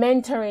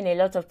mentoring a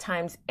lot of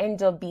times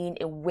ends up being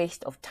a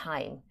waste of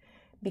time,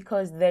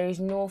 because there is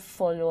no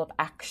follow-up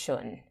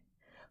action.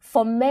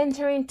 For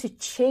mentoring to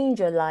change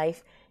your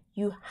life,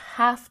 you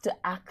have to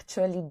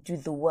actually do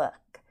the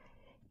work.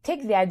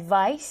 Take the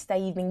advice that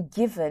you've been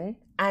given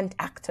and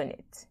act on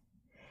it.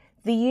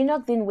 The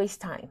eunuch didn't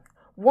waste time.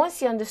 Once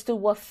he understood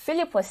what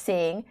Philip was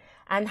saying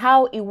and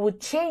how it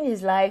would change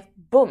his life,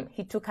 boom,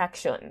 he took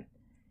action.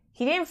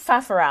 He didn't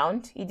faff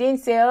around. He didn't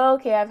say, oh,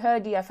 okay, I've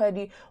heard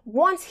you.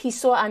 Once he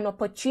saw an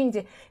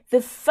opportunity,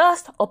 the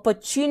first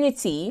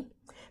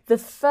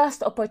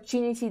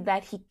opportunity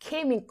that he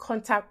came in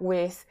contact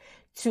with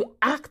to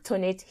act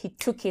on it, he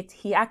took it,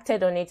 he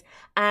acted on it.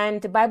 And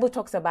the Bible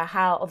talks about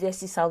how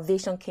obviously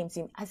salvation came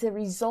to him as a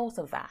result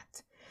of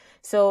that.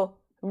 So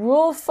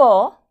rule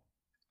 4,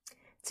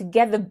 to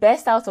get the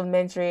best out of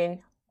mentoring,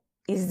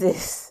 is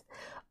this: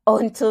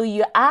 until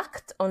you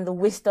act on the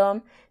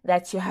wisdom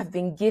that you have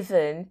been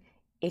given,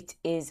 it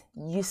is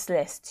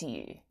useless to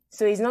you.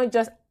 So it's not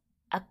just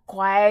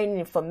acquiring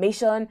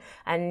information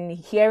and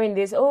hearing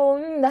this,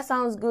 that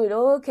sounds good,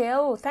 okay,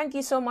 thank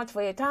you so much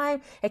for your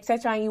time,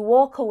 etc. And you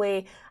walk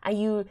away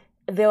and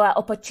there are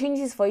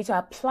opportunities for you to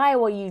apply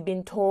what you've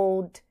been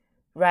told,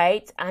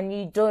 right? And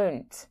you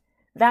don't.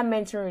 That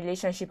mentoring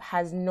relationship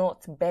has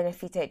not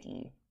benefited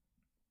you.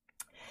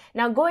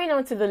 Now, going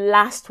on to the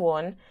last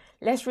one,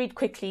 let's read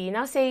quickly. It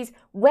now says,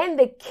 when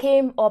they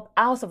came up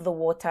out of the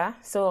water,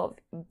 so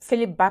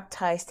Philip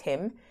baptized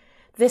him,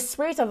 the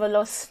Spirit of the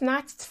Lord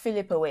snatched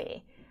Philip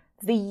away.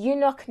 The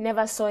eunuch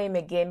never saw him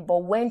again,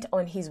 but went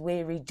on his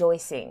way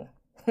rejoicing.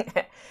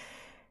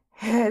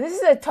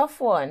 This is a tough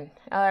one,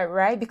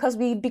 right? Because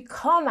we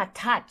become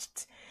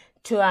attached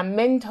to our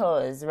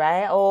mentors,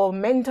 right? Or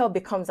mentor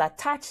becomes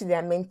attached to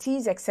their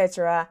mentees,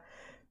 etc.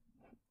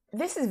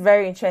 This is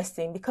very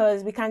interesting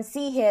because we can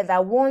see here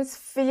that once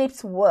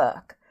Philip's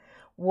work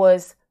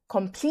was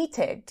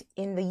completed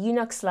in the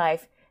eunuch's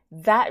life,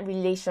 that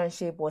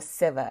relationship was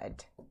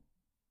severed.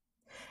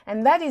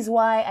 And that is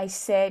why I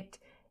said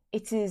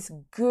it is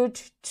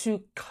good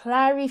to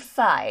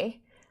clarify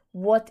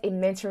what a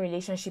mentoring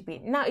relationship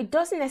is. Now, it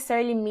doesn't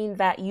necessarily mean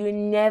that you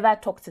never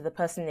talk to the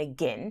person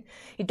again.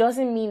 It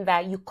doesn't mean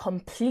that you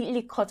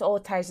completely cut all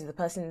ties with the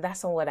person.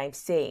 That's not what I'm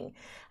saying.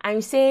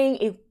 I'm saying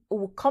it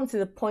will come to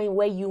the point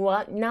where you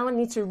now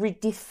need to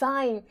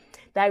redefine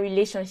that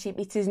relationship.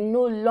 It is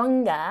no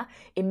longer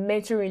a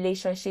mentoring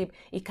relationship.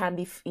 It can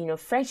be,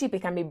 friendship.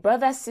 It can be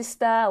brother,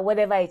 sister,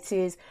 whatever it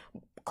is,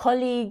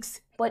 colleagues,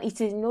 but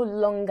it is no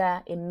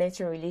longer a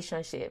mentoring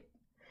relationship.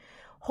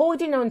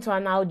 Holding on to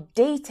an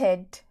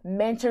outdated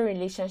mentoring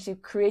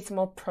relationship creates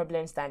more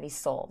problems than it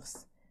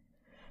solves.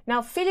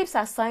 Now, Philip's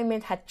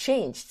assignment had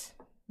changed.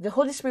 The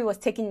Holy Spirit was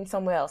taking him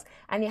somewhere else,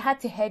 and he had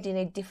to head in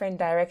a different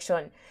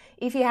direction.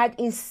 If he had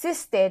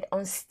insisted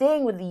on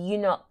staying with the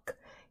eunuch,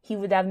 he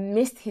would have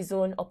missed his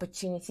own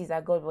opportunities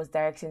that God was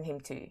directing him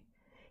to.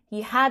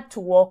 He had to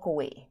walk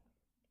away.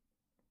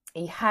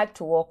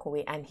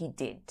 And he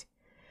did.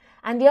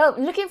 And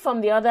looking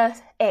from the other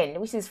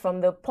end, which is from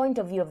the point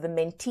of view of the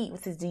mentee,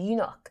 which is the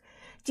eunuch,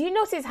 do you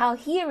notice how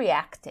he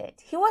reacted?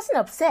 He wasn't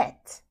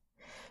upset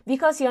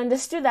because he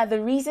understood that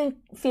the reason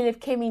Philip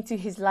came into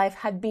his life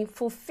had been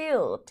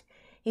fulfilled.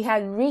 He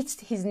had reached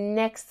his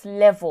next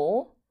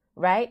level,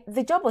 right?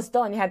 The job was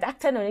done. He had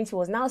acted on it. He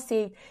was now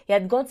saved. He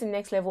had gone to the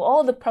next level.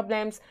 All the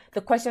problems,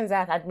 the questions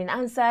that had been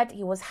answered,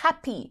 he was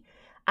happy.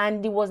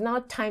 And it was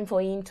now time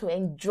for him to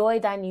enjoy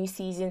that new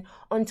season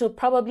until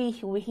probably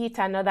he would hit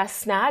another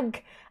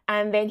snag,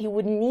 and then he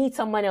would need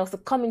someone else to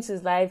come into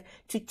his life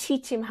to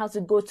teach him how to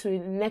go to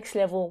the next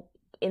level,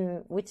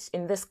 which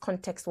in this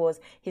context was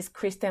his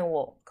Christian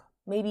walk.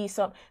 Maybe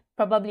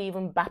probably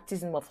even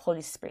baptism of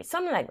Holy Spirit,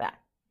 something like that.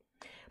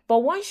 But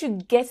once you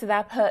get to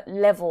that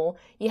level,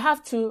 you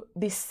have to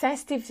be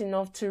sensitive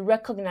enough to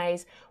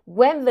recognize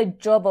when the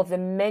job of the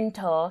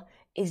mentor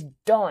is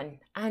done,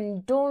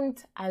 and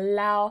don't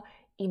allow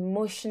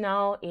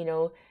emotional,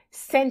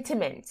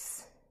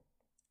 sentiments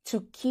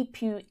to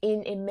keep you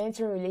in a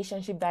mentoring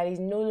relationship that is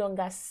no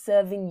longer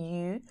serving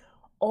you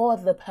or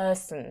the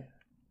person.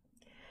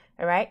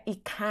 All right,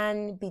 it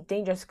can be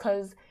dangerous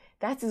because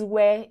that is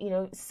where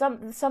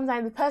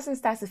sometimes the person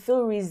starts to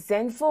feel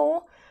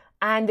resentful,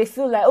 and they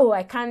feel like,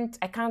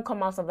 I can't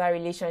come out of that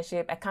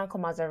relationship. I can't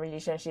come out of that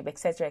relationship,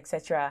 etc.,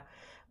 etc.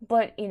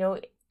 But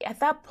at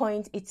that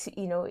point, it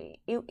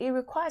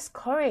requires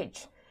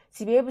courage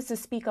to be able to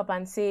speak up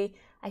and say,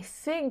 I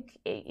think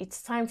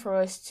it's time for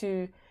us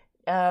to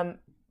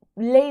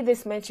lay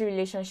this mentoring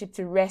relationship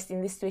to rest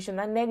in this situation,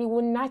 and then it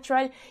will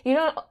naturally,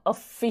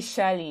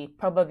 officially,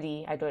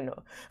 probably, I don't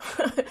know,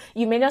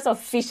 you may not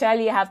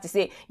officially have to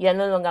say you're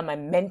no longer my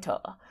mentor,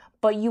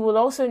 but you will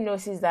also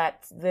notice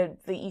that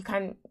you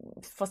can,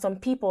 for some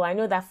people, I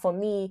know that for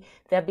me,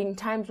 there have been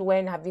times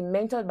when I've been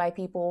mentored by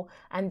people,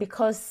 and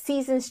because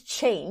seasons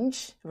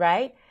change,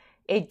 right,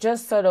 it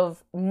just sort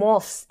of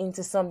morphs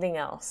into something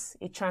else.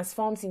 It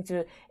transforms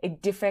into a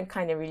different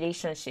kind of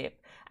relationship.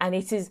 And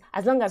it is,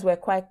 as long as we're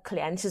quite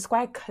clear, and it is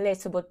quite clear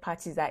to both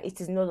parties that it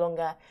is no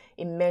longer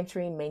a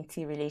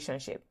mentoring-mentee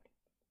relationship.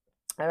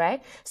 All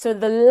right. So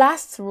the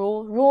last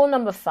rule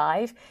number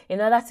 5,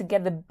 in order to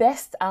get the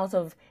best out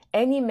of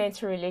any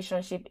mentor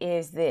relationship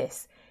is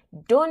this: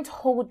 don't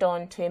hold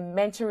on to a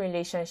mentor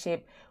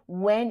relationship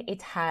when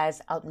it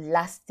has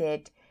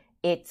outlasted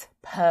its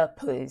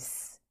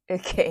purpose.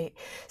 Okay,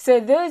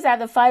 so those are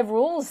the 5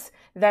 rules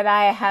that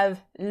I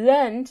have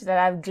learned, that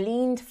I've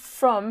gleaned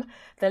from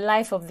the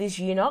life of this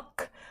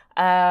eunuch,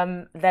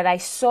 that I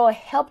saw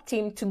helped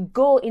him to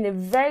go in a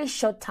very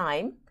short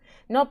time,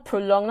 not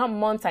prolonged, not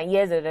months and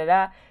years,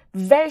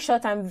 very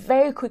short time,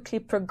 very quickly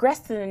progress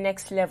to the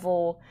next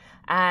level.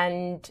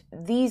 And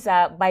these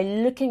are by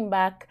looking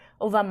back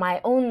over my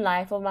own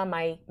life, over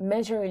my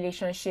mentor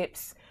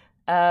relationships,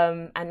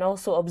 and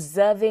also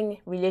observing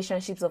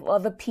relationships of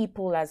other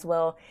people as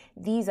well.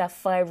 These are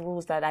 5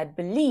 rules that I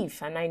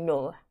believe, and I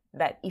know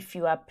that if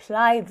you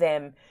apply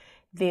them,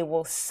 they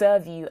will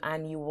serve you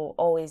and you will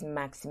always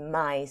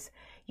maximize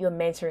your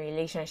mentoring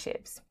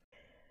relationships.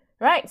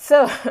 Right,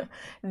 so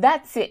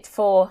that's it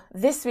for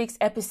this week's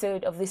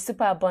episode of the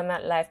Super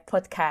Abundant Life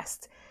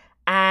podcast.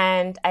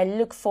 And I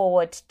look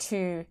forward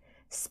to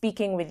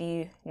speaking with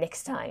you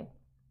next time.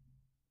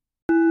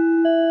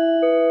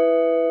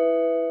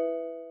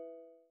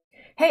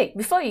 Hey,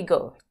 before you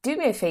go, do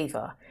me a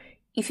favor.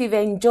 If you've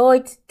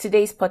enjoyed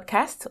today's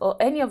podcast or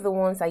any of the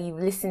ones that you've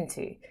listened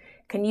to,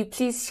 can you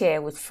please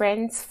share with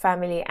friends,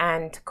 family,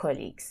 and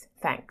colleagues?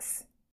 Thanks.